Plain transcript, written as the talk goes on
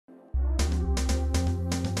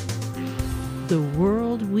The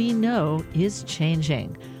world we know is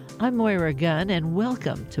changing. I'm Moira Gunn, and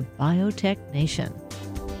welcome to Biotech Nation.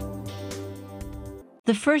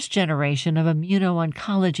 The first generation of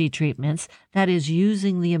immuno-oncology treatments, that is,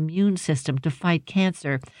 using the immune system to fight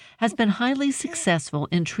cancer, has been highly successful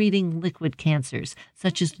in treating liquid cancers,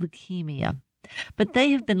 such as leukemia. But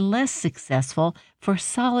they have been less successful for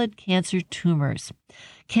solid cancer tumors.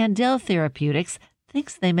 Candel Therapeutics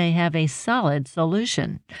thinks they may have a solid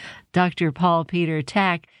solution. Dr. Peter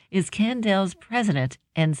Tack is Candel's president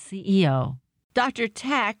and CEO. Dr.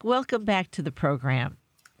 Tack, welcome back to the program.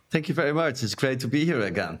 Thank you very much. It's great to be here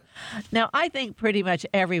again. Now, I think pretty much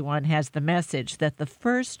everyone has the message that the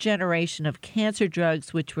first generation of cancer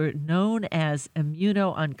drugs, which were known as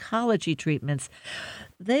immuno-oncology treatments,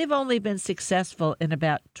 they've only been successful in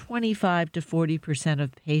about 25 to 40%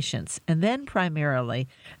 of patients, and then primarily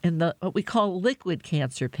in the what we call liquid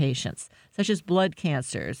cancer patients, such as blood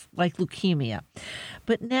cancers like leukemia.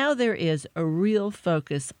 But now there is a real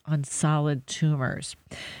focus on solid tumors.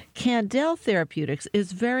 Candel Therapeutics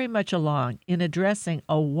is very much along in addressing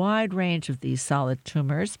a wide range of these solid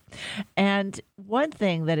tumors. And one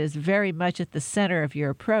thing that is very much at the center of your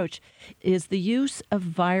approach is the use of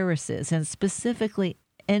viruses, and specifically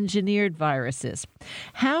engineered viruses.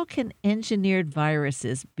 How can engineered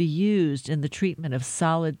viruses be used in the treatment of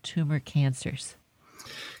solid tumor cancers?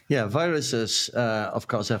 Yeah, viruses, of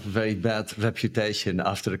course, have a very bad reputation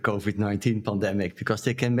after the COVID-19 pandemic because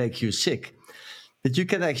they can make you sick. But you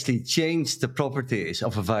can actually change the properties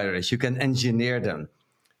of a virus. You can engineer them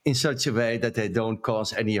in such a way that they don't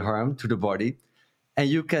cause any harm to the body. And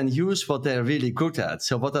you can use what they're really good at.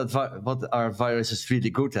 So what are viruses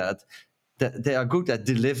really good at? They are good at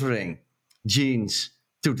delivering genes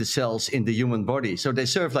to the cells in the human body. So they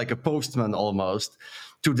serve like a postman almost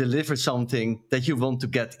to deliver something that you want to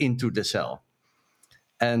get into the cell.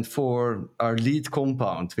 And for our lead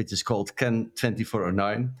compound, which is called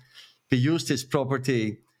CAN-2409, we use this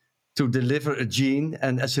property to deliver a gene,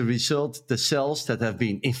 and as a result, the cells that have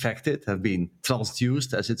been infected, have been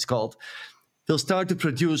transduced, as it's called, will start to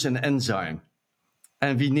produce an enzyme.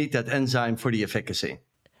 And we need that enzyme for the efficacy.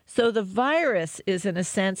 So the virus is, in a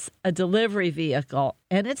sense, a delivery vehicle,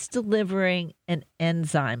 and it's delivering an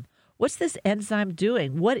enzyme. What's this enzyme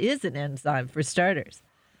doing? What is an enzyme, for starters?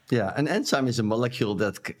 Yeah, an enzyme is a molecule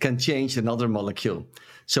that can change another molecule.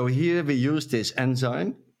 So here we use this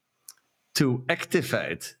enzyme to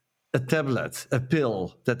activate a tablet, a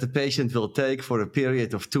pill that the patient will take for a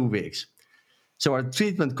period of 2 weeks. So our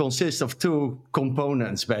treatment consists of two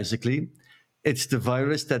components, basically. It's the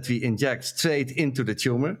virus that we inject straight into the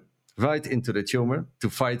tumor, right into the tumor to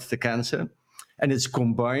fight the cancer. And it's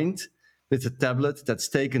combined with a tablet that's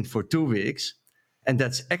taken for 2 weeks and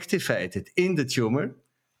that's activated in the tumor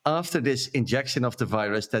after this injection of the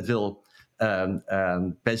virus that will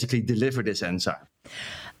basically deliver this enzyme.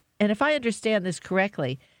 And if I understand this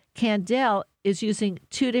correctly, Candel is using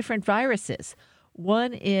two different viruses.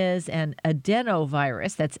 One is an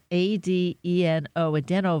adenovirus, that's ADENO,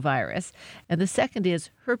 adenovirus, and the second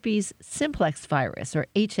is herpes simplex virus, or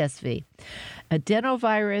HSV.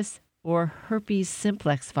 Adenovirus or herpes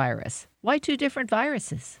simplex virus. Why two different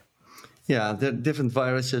viruses? Yeah, they're different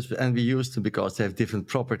viruses, and we use them because they have different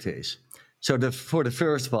properties. So for the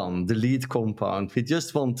first one, the lead compound, we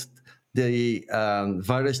just want the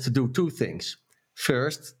virus to do two things.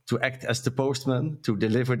 First, to act as the postman, to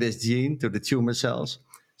deliver this gene to the tumor cells.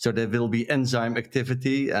 So there will be enzyme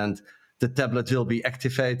activity and the tablet will be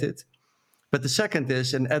activated. But the second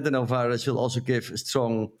is an adenovirus will also give a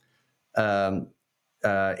strong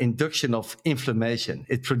induction of inflammation.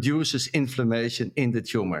 It produces inflammation in the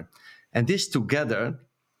tumor. And this together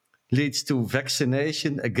leads to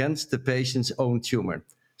vaccination against the patient's own tumor.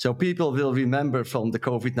 So people will remember from the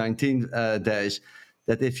COVID-19 days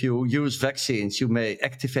that if you use vaccines, you may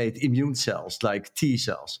activate immune cells like T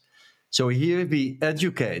cells. So here we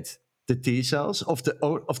educate the T cells of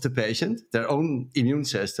the patient, their own immune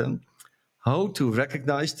system, how to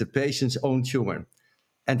recognize the patient's own tumor.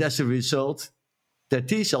 And as a result, their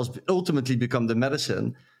T cells ultimately become the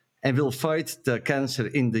medicine and will fight the cancer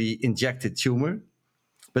in the injected tumor,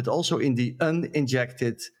 but also in the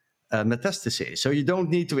uninjected metastases. So you don't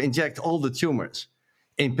need to inject all the tumors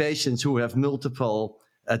in patients who have multiple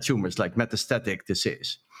tumors, like metastatic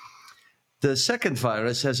disease. The second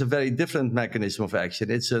virus has a very different mechanism of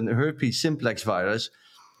action. It's an herpes simplex virus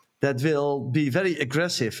that will be very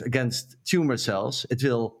aggressive against tumor cells. It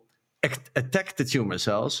will attack the tumor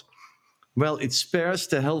cells, while it spares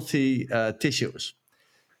the healthy tissues.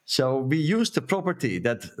 So we use the property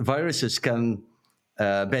that viruses can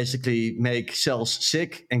basically make cells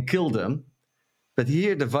sick and kill them But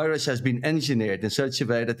here the virus has been engineered in such a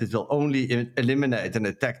way that it will only eliminate and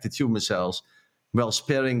attack the tumor cells while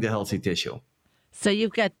sparing the healthy tissue. So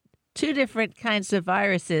you've got two different kinds of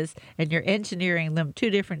viruses, and you're engineering them two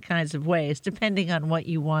different kinds of ways, depending on what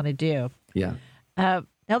you want to do. Yeah.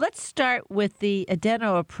 Now let's start with the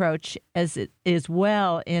adeno approach as it is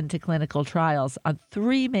well into clinical trials on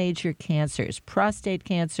three major cancers: prostate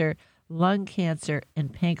cancer, lung cancer,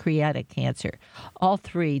 and pancreatic cancer. All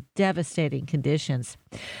three devastating conditions.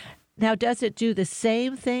 Now, does it do the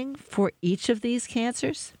same thing for each of these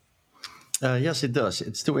cancers? Yes, it does.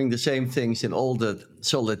 It's doing the same things in all the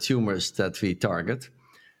solid tumors that we target.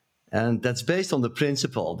 And that's based on the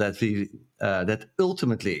principle that that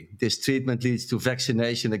ultimately this treatment leads to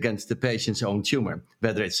vaccination against the patient's own tumor,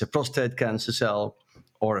 whether it's a prostate cancer cell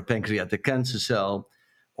or a pancreatic cancer cell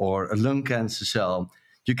or a lung cancer cell.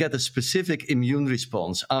 You get a specific immune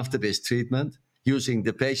response after this treatment using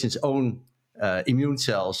the patient's own immune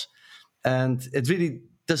cells. And it really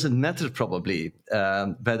doesn't matter probably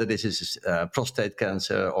whether this is prostate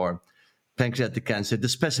cancer or pancreatic cancer. The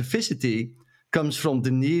specificity comes from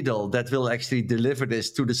the needle that will actually deliver this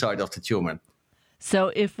to the site of the tumor.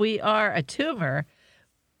 So if we are a tumor,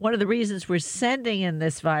 one of the reasons we're sending in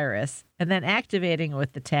this virus and then activating it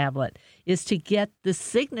with the tablet is to get the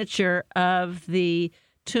signature of the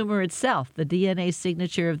tumor itself, the DNA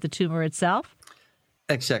signature of the tumor itself?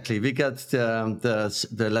 Exactly. We get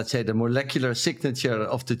the let's say, the molecular signature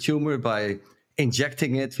of the tumor by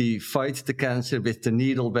injecting it. We fight the cancer with the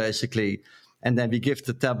needle, basically, and then we give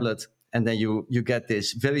the tablet, and then you get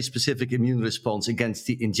this very specific immune response against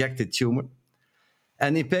the injected tumor.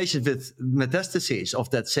 And in patients with metastases of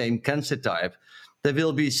that same cancer type, there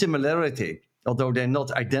will be similarity, although they're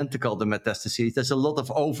not identical, the metastases. There's a lot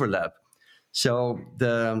of overlap. So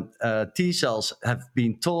the T cells have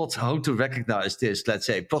been taught how to recognize this, let's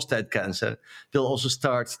say, prostate cancer. They'll also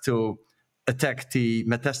start to attack the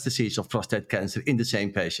metastases of prostate cancer in the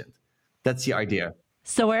same patient. That's the idea.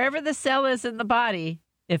 So wherever the cell is in the body,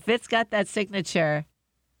 if it's got that signature,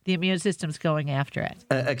 the immune system's going after it.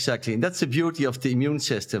 Exactly. And that's the beauty of the immune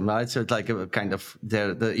system, right? So it's like a kind of,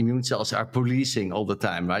 the immune cells are policing all the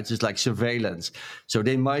time, right? It's like surveillance. So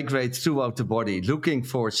they migrate throughout the body looking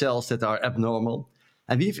for cells that are abnormal.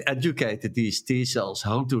 And we've educated these T cells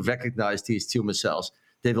how to recognize these tumor cells.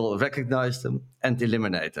 They will recognize them and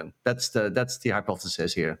eliminate them. That's the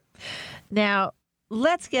hypothesis here. Now,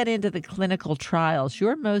 let's get into the clinical trials.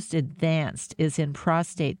 Your most advanced is in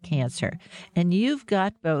prostate cancer, and you've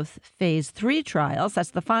got both phase 3 trials,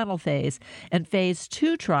 that's the final phase, and phase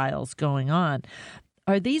 2 trials going on.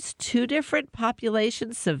 Are these two different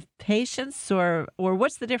populations of patients, or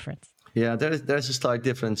what's the difference? Yeah, there's a slight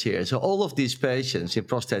difference here. So all of these patients in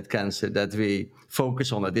prostate cancer that we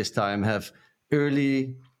focus on at this time have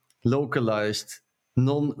early, localized,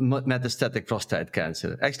 non-metastatic prostate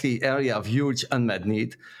cancer. Actually, area of huge unmet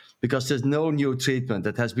need, because there's no new treatment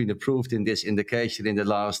that has been approved in this indication in the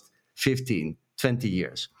last 15, 20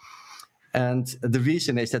 years. And the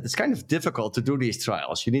reason is that it's kind of difficult to do these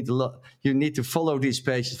trials. You need to follow these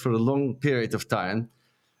patients for a long period of time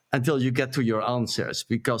until you get to your answers,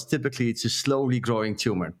 because typically it's a slowly growing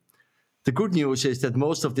tumor. The good news is that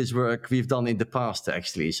most of this work we've done in the past,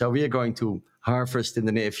 actually. So we are going to harvest in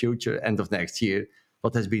the near future, end of next year,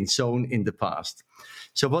 what has been sown in the past.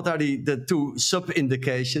 So what are the two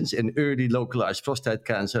sub-indications in early localized prostate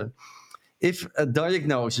cancer? If a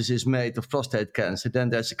diagnosis is made of prostate cancer, then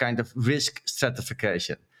there's a kind of risk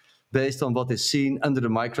stratification based on what is seen under the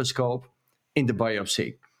microscope in the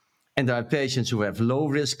biopsy. And there are patients who have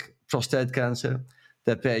low-risk prostate cancer.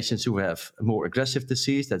 There are patients who have more aggressive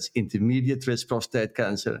disease, that's intermediate-risk prostate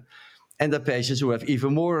cancer. And there are patients who have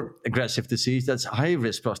even more aggressive disease, that's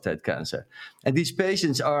high-risk prostate cancer. And these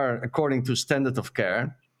patients are, according to standard of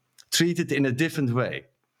care, treated in a different way.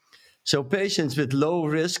 So patients with low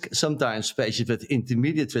risk, sometimes patients with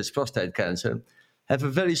intermediate-risk prostate cancer, have a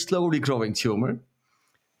very slowly growing tumor.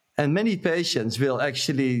 And many patients will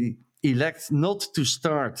actually elect not to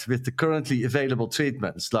start with the currently available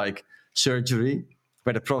treatments like surgery,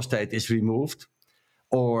 where the prostate is removed,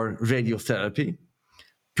 or radiotherapy,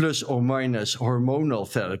 plus or minus hormonal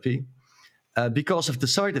therapy, because of the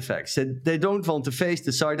side effects. They don't want to face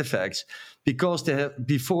the side effects because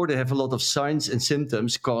before they have a lot of signs and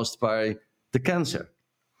symptoms caused by the cancer.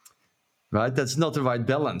 Right? That's not the right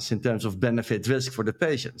balance in terms of benefit risk for the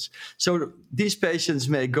patients. So these patients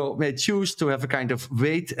may choose to have a kind of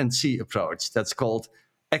wait and see approach. That's called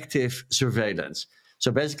active surveillance.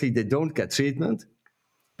 So basically they don't get treatment,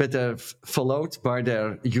 but they're followed by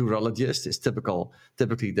their urologist. It's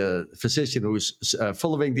typically the physician who's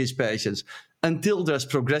following these patients until there's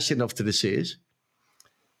progression of the disease.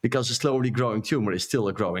 because a slowly growing tumor is still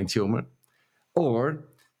a growing tumor. Or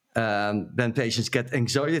when patients get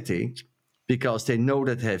anxiety because they know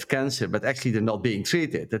that they have cancer, but actually they're not being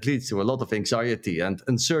treated. That leads to a lot of anxiety and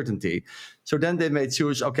uncertainty. So then they may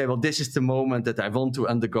choose, okay, well, this is the moment that I want to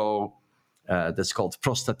undergo, that's called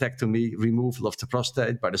prostatectomy, removal of the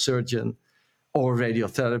prostate by the surgeon, or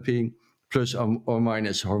radiotherapy, plus or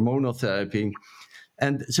minus hormonal therapy.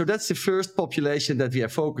 And so that's the first population that we are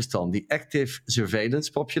focused on, the active surveillance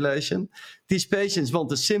population. These patients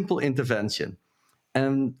want a simple intervention.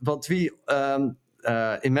 And what we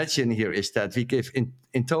imagine here is that we give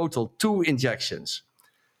in total 2 injections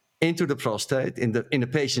into the prostate in a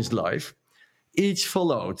patient's life, each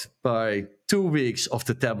followed by 2 weeks of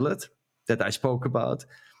the tablet that I spoke about.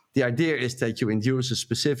 The idea is that you induce a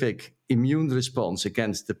specific immune response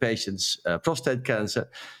against the patient's prostate cancer,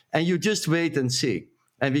 and you just wait and see.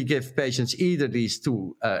 And we give patients either these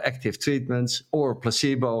 2 active treatments or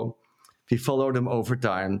placebo. We follow them over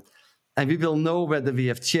time, and we will know whether we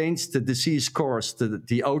have changed the disease course,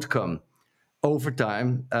 the outcome over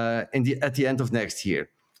time at the end of next year.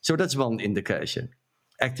 So that's one indication,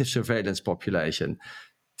 active surveillance population.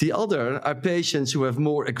 The other are patients who have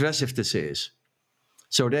more aggressive disease.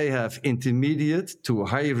 So they have intermediate to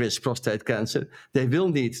high-risk prostate cancer. They will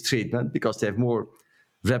need treatment because they have more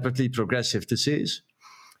rapidly progressive disease.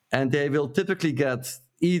 And they will typically get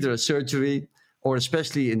either surgery or,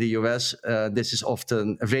 especially in the US, this is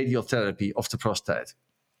often radiotherapy of the prostate.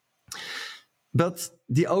 But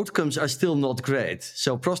the outcomes are still not great.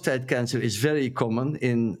 So prostate cancer is very common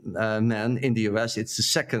in men in the US. It's the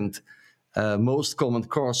second most common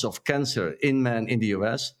cause of cancer in men in the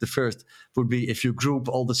US. The first would be if you group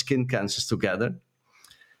all the skin cancers together.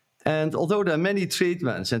 And although there are many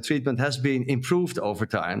treatments and treatment has been improved over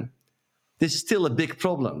time, this is still a big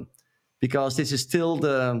problem because this is still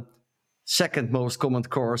the second most common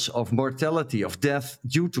cause of mortality, of death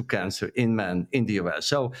due to cancer in men in the US.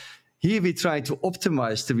 So here we try to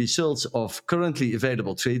optimize the results of currently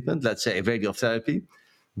available treatment, let's say radiotherapy,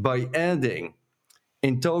 by adding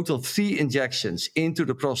in total 3 injections into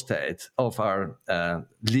the prostate of our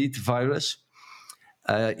lead virus,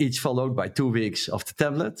 each followed by 2 weeks of the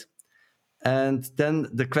tablet. And then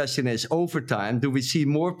the question is, over time, do we see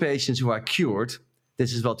more patients who are cured?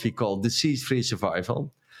 This is what we call disease-free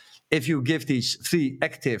survival. If you give these 3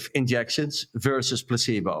 active injections versus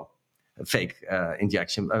placebo, a fake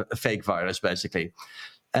injection, a fake virus, basically.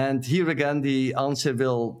 And here again, the answer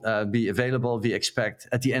will be available, we expect,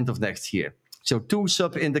 at the end of next year. So 2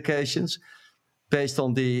 sub-indications based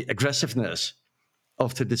on the aggressiveness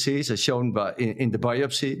of the disease as shown in the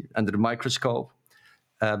biopsy under the microscope,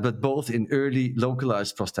 but both in early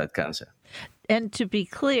localized prostate cancer. And to be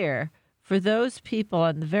clear, for those people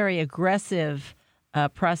on the very aggressive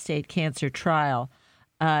prostate cancer trial,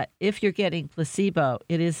 if you're getting placebo,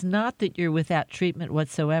 it is not that you're without treatment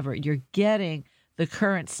whatsoever. You're getting the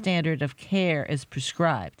current standard of care as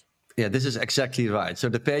prescribed. Yeah, this is exactly right. So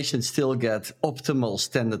the patients still get optimal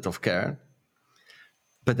standard of care,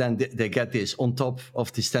 but then they get this on top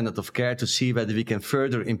of the standard of care to see whether we can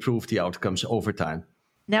further improve the outcomes over time.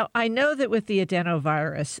 Now, I know that with the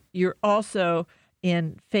adenovirus, you're also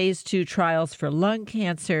in phase 2 trials for lung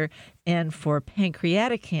cancer and for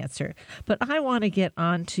pancreatic cancer. But I want to get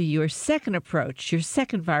on to your second approach, your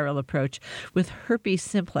second viral approach with herpes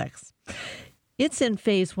simplex. It's in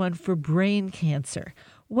phase 1 for brain cancer.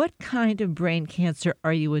 What kind of brain cancer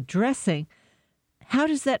are you addressing? How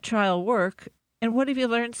does that trial work? And what have you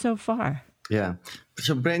learned so far? Yeah,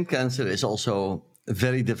 so brain cancer is also a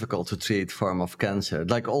very difficult to treat form of cancer,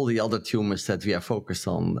 like all the other tumors that we are focused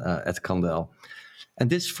on at Candel. And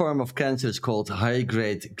this form of cancer is called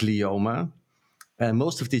high-grade glioma. And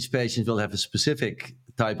most of these patients will have a specific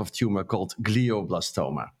type of tumor called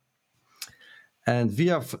glioblastoma. And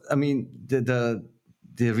the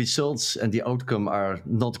results and the outcome are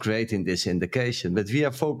not great in this indication, but we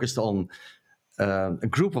are focused on a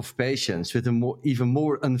group of patients with even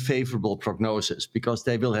more unfavorable prognosis because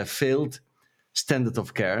they will have failed standard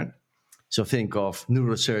of care. So think of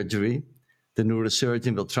neurosurgery. The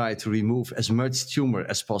neurosurgeon will try to remove as much tumor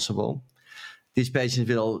as possible. These patients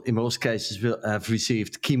will, in most cases, will have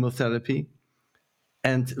received chemotherapy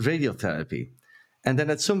and radiotherapy. And then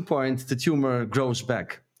at some point, the tumor grows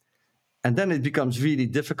back. And then it becomes really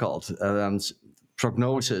difficult.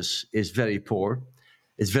 Prognosis is very poor.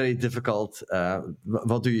 It's very difficult.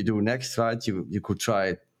 What do you do next, right? You could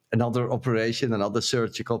try another operation, another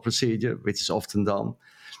surgical procedure, which is often done.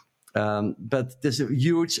 But there's a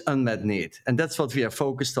huge unmet need. And that's what we are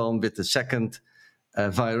focused on with the second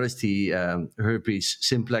virus, the herpes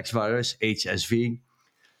simplex virus, HSV.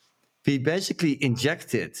 we basically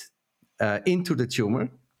inject it into the tumor.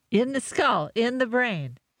 In the skull, in the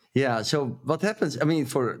brain. Yeah, so what happens, I mean,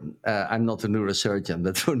 I'm not a neurosurgeon,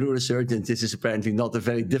 but for neurosurgeons, this is apparently not a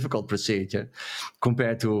very difficult procedure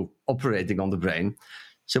compared to operating on the brain.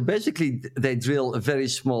 So basically, they drill a very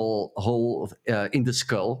small hole in the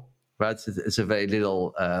skull, right? It's a very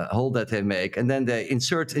little hole that they make, and then they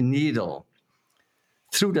insert a needle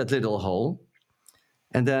through that little hole,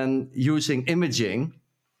 and then using imaging,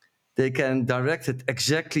 they can direct it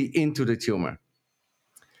exactly into the tumor.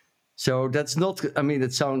 So that's not, I mean,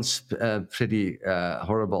 it sounds pretty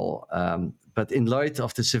horrible, but in light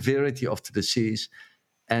of the severity of the disease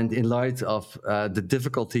and in light of the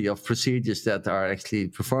difficulty of procedures that are actually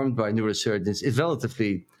performed by neurosurgeons, it's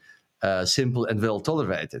relatively simple and well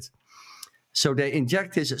tolerated. So they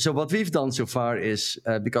inject this. So what we've done so far is,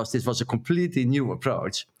 because this was a completely new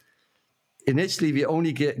approach, initially we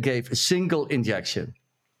only gave a single injection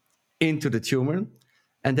into the tumor,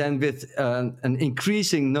 and then with an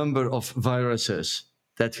increasing number of viruses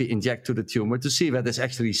that we inject to the tumor to see whether it's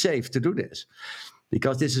actually safe to do this.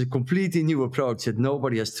 Because this is a completely new approach that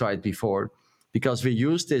nobody has tried before, because we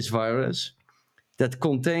use this virus that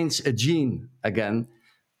contains a gene, again,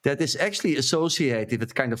 that is actually associated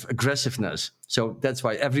with kind of aggressiveness. So that's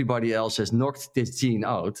why everybody else has knocked this gene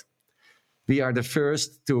out. We are the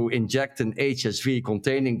first to inject an HSV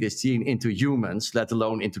containing this gene into humans, let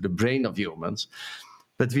alone into the brain of humans.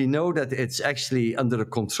 But we know that it's actually under the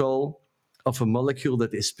control of a molecule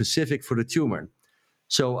that is specific for the tumor.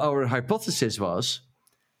 So our hypothesis was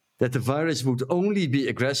that the virus would only be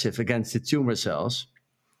aggressive against the tumor cells,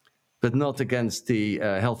 but not against the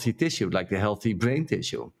healthy tissue, like the healthy brain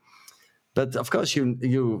tissue. But of course,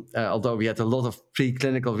 although we had a lot of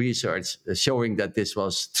preclinical research showing that this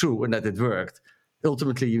was true and that it worked,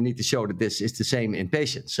 ultimately you need to show that this is the same in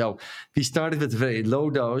patients. So we started with a very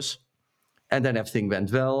low dose, and then everything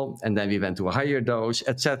went well, and then we went to a higher dose,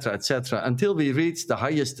 et cetera, until we reached the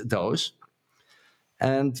highest dose.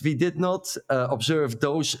 And we did not observe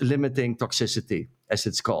dose-limiting toxicity, as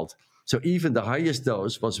it's called. So even the highest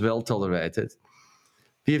dose was well tolerated.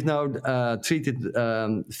 We have now treated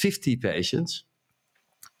 50 patients,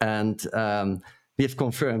 and we have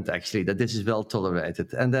confirmed, actually, that this is well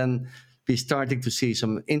tolerated. And then we're starting to see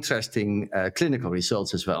some interesting clinical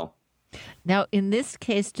results as well. Now, in this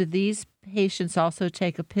case, do these patients also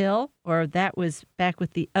take a pill, or that was back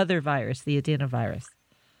with the other virus, the adenovirus?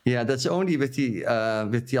 Yeah, that's only with the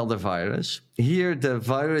other virus. Here, the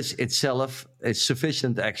virus itself is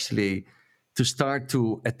sufficient, actually, to start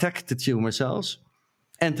to attack the tumor cells,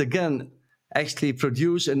 and again, actually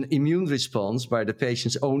produce an immune response by the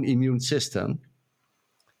patient's own immune system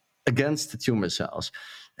against the tumor cells.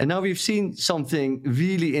 And now we've seen something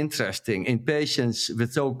really interesting in patients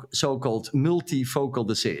with so-called multifocal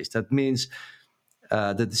disease. That means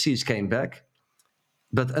the disease came back,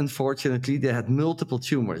 but unfortunately they had multiple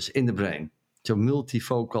tumors in the brain, so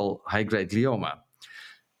multifocal high-grade glioma.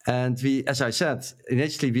 And we, as I said,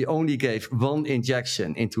 initially we only gave one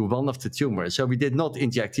injection into one of the tumors, so we did not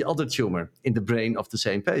inject the other tumor in the brain of the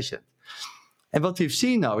same patient. And what we've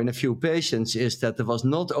seen now in a few patients is that there was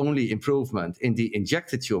not only improvement in the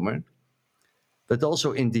injected tumor, but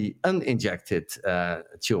also in the uninjected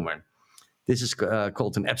tumor. This is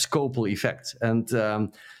called an abscopal effect. And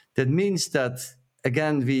that means that,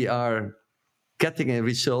 again, we are getting a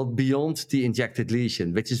result beyond the injected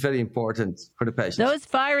lesion, which is very important for the patient. Those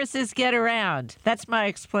viruses get around. That's my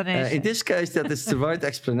explanation. In this case, that is the right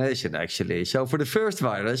explanation, actually. So for the first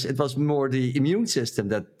virus, it was more the immune system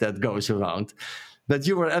that goes around. But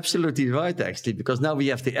you were absolutely right, actually, because now we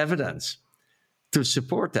have the evidence to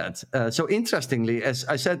support that. So interestingly, as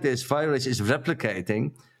I said, this virus is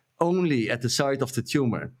replicating only at the site of the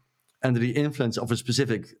tumor under the influence of a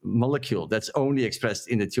specific molecule that's only expressed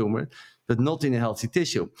in the tumor, but not in a healthy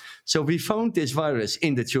tissue. So we found this virus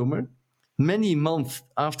in the tumor many months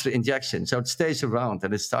after injection. So it stays around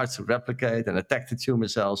and it starts to replicate and attack the tumor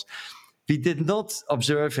cells. We did not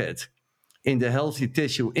observe it in the healthy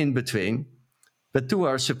tissue in between, but to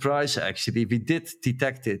our surprise, actually, we did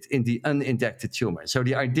detect it in the uninjected tumor. So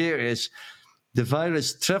the idea is the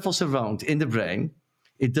virus travels around in the brain.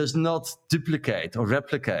 It does not duplicate or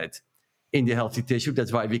replicate in the healthy tissue.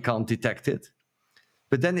 That's why we can't detect it.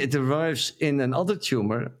 But then it arrives in another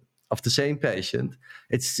tumor of the same patient.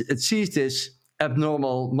 It sees this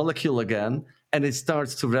abnormal molecule again, and it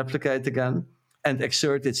starts to replicate again and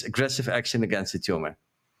exert its aggressive action against the tumor.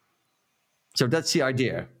 So that's the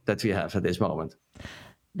idea that we have at this moment.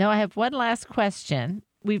 Now, I have one last question.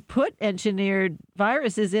 We've put engineered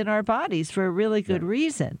viruses in our bodies for a really good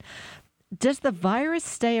reason. Does the virus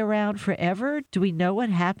stay around forever? Do we know what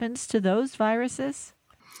happens to those viruses?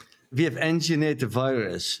 We have engineered the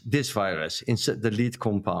virus, this virus, the lead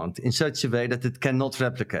compound, in such a way that it cannot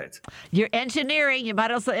replicate. You're engineering. You might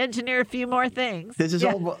also engineer a few more things. This is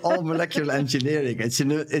all molecular engineering.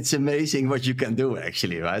 It's amazing what you can do,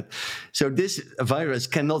 actually, right? So this virus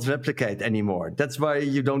cannot replicate anymore. That's why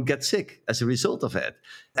you don't get sick as a result of it.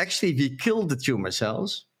 Actually, we kill the tumor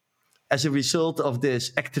cells as a result of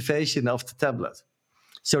this activation of the tablet.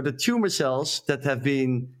 So the tumor cells that have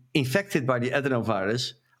been infected by the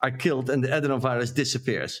adenovirus are killed and the adenovirus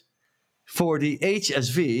disappears. For the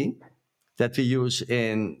HSV that we use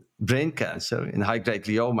in brain cancer, in high-grade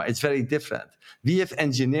glioma, it's very different. We have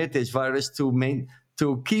engineered this virus to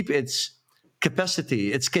keep its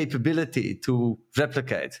capacity, its capability to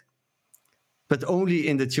replicate, but only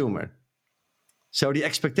in the tumor. So the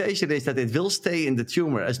expectation is that it will stay in the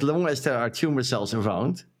tumor as long as there are tumor cells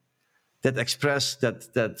around that express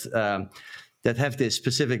that have this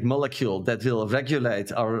specific molecule that will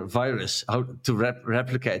regulate our virus, how to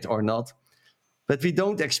replicate or not. But we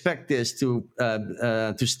don't expect this to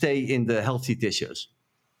stay in the healthy tissues.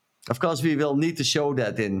 Of course, we will need to show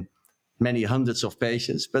that in many hundreds of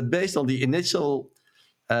patients. But based on the initial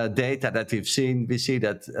data that we've seen, we see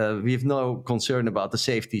that we have no concern about the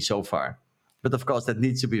safety so far. But of course, that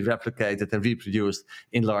needs to be replicated and reproduced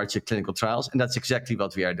in larger clinical trials. And that's exactly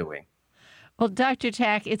what we are doing. Well, Dr.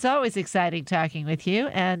 Tack, it's always exciting talking with you,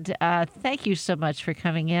 and thank you so much for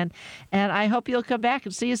coming in, and I hope you'll come back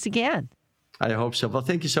and see us again. I hope so. Well,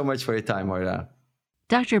 thank you so much for your time, Moira.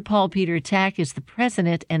 Dr. Paul Peter Tack is the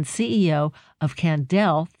president and CEO of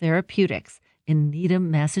Candel Therapeutics in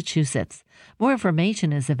Needham, Massachusetts. More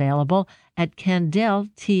information is available at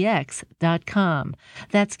candeltx.com.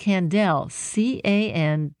 That's Candel,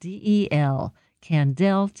 Candel,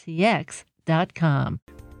 candeltx.com.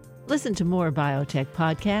 Listen to more biotech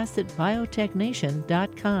podcasts at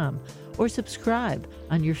biotechnation.com or subscribe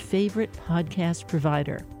on your favorite podcast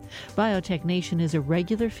provider. Biotech Nation is a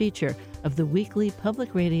regular feature of the weekly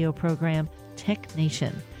public radio program Tech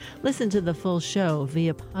Nation. Listen to the full show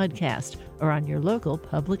via podcast or on your local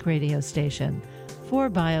public radio station. For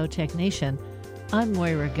Biotech Nation, I'm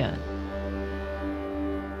Moira Gunn.